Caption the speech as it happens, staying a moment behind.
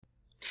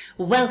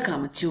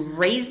Welcome to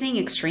Raising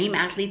Extreme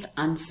Athletes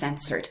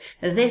Uncensored.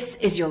 This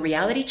is your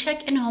reality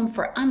check and home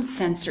for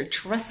uncensored,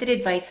 trusted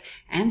advice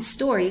and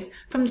stories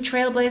from the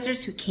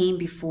trailblazers who came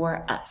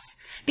before us.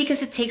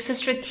 Because it takes a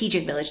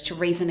strategic village to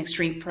raise an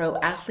extreme pro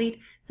athlete,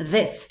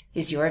 this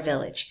is your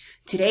village.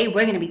 Today,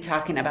 we're going to be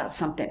talking about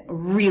something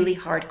really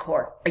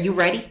hardcore. Are you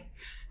ready?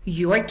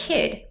 Your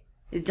kid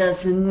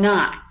does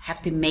not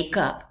have to make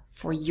up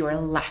for your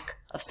lack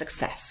of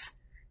success.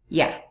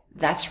 Yeah,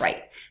 that's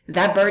right.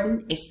 That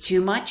burden is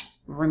too much.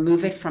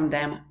 Remove it from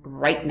them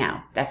right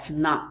now. That's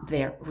not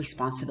their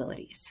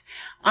responsibilities.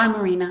 I'm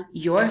Marina,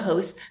 your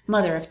host,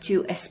 mother of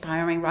two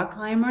aspiring rock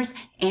climbers,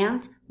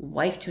 and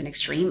wife to an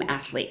extreme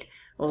athlete.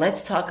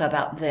 Let's talk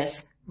about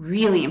this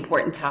really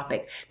important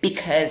topic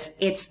because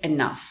it's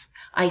enough.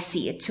 I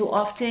see it too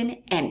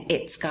often and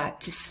it's got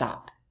to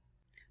stop.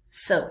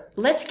 So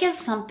let's get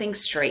something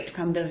straight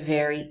from the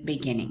very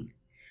beginning.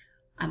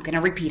 I'm going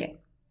to repeat it.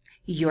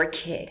 Your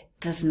kid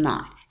does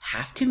not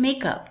have to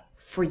make up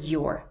for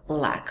your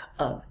lack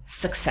of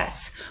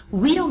success.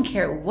 We don't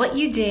care what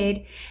you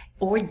did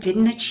or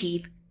didn't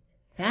achieve.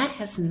 That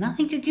has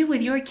nothing to do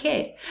with your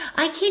kid.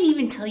 I can't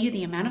even tell you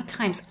the amount of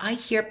times I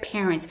hear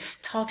parents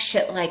talk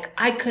shit like,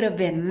 I could have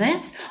been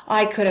this,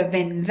 I could have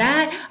been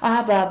that,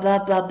 blah, blah,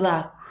 blah,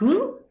 blah.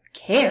 Who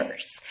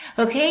cares?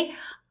 Okay?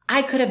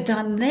 I could have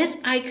done this,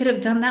 I could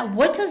have done that.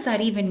 What does that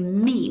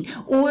even mean?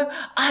 Or,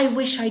 I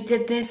wish I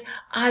did this,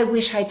 I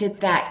wish I did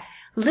that.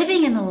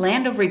 Living in the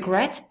land of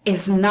regrets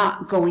is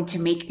not going to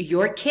make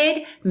your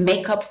kid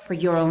make up for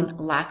your own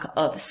lack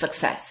of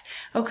success.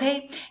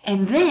 Okay?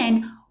 And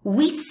then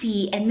we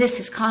see, and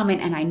this is common,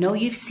 and I know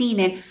you've seen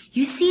it,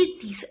 you see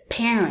these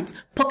parents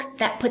put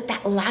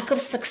that lack of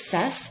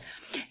success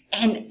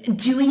and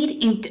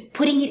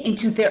putting it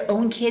into their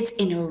own kids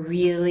in a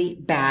really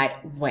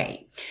bad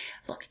way.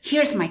 Look,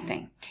 here's my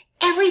thing.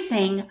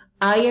 Everything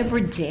I ever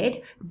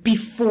did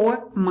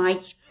before my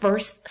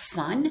first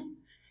son,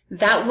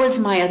 that was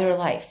my other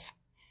life,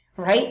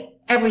 right?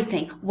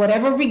 Everything,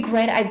 whatever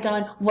regret I've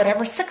done,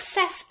 whatever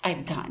success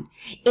I've done,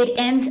 it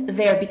ends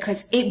there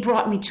because it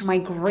brought me to my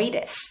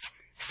greatest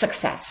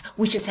success,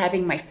 which is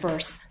having my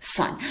first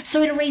son.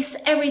 So it erased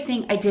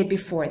everything I did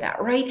before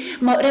that,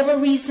 right? Whatever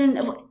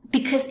reason,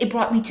 because it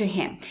brought me to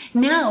him.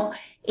 Now,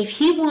 if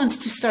he wants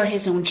to start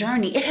his own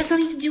journey, it has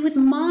nothing to do with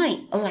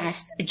my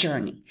last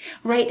journey,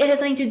 right? It has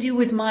nothing to do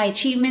with my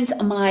achievements,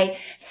 my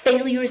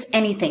failures,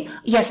 anything.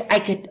 Yes, I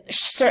could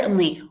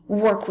certainly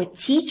work with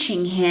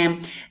teaching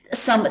him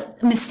some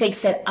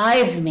mistakes that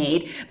I've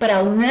made, but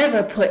I'll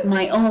never put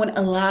my own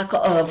lack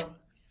of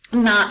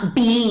not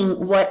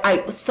being what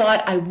I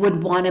thought I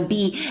would want to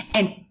be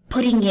and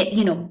putting it,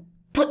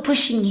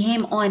 pushing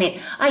him on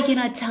it. I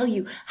cannot tell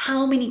you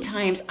how many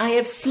times I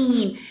have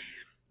seen,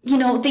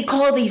 they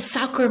call these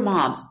soccer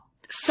moms,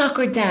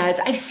 soccer dads.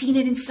 I've seen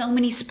it in so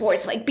many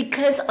sports, like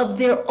because of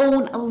their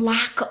own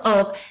lack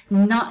of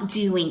not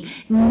doing,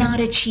 not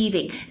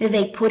achieving,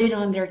 they put it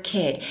on their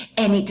kid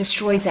and it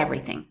destroys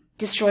everything.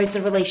 Destroys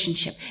the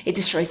relationship. It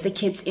destroys the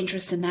kid's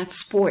interest in that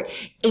sport.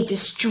 It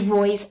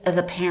destroys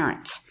the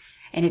parent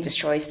and it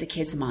destroys the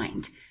kid's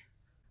mind.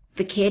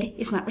 The kid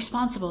is not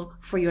responsible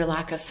for your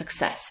lack of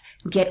success.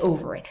 Get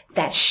over it.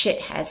 That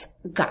shit has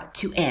got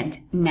to end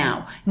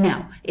now.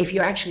 Now, if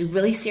you're actually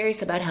really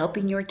serious about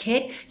helping your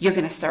kid, you're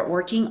going to start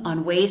working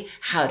on ways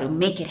how to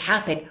make it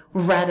happen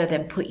rather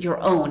than put your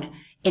own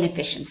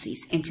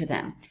inefficiencies into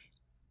them.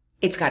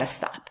 It's got to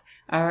stop.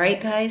 All right,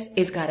 guys,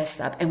 it's got to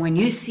stop. And when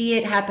you see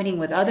it happening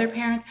with other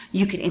parents,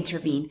 you can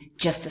intervene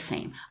just the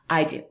same.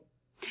 I do.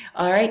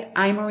 All right,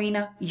 I'm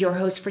Marina, your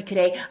host for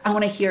today. I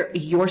want to hear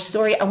your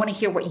story. I want to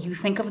hear what you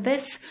think of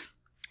this.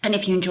 And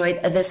if you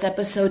enjoyed this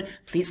episode,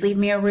 please leave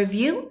me a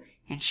review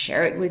and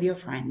share it with your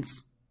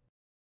friends.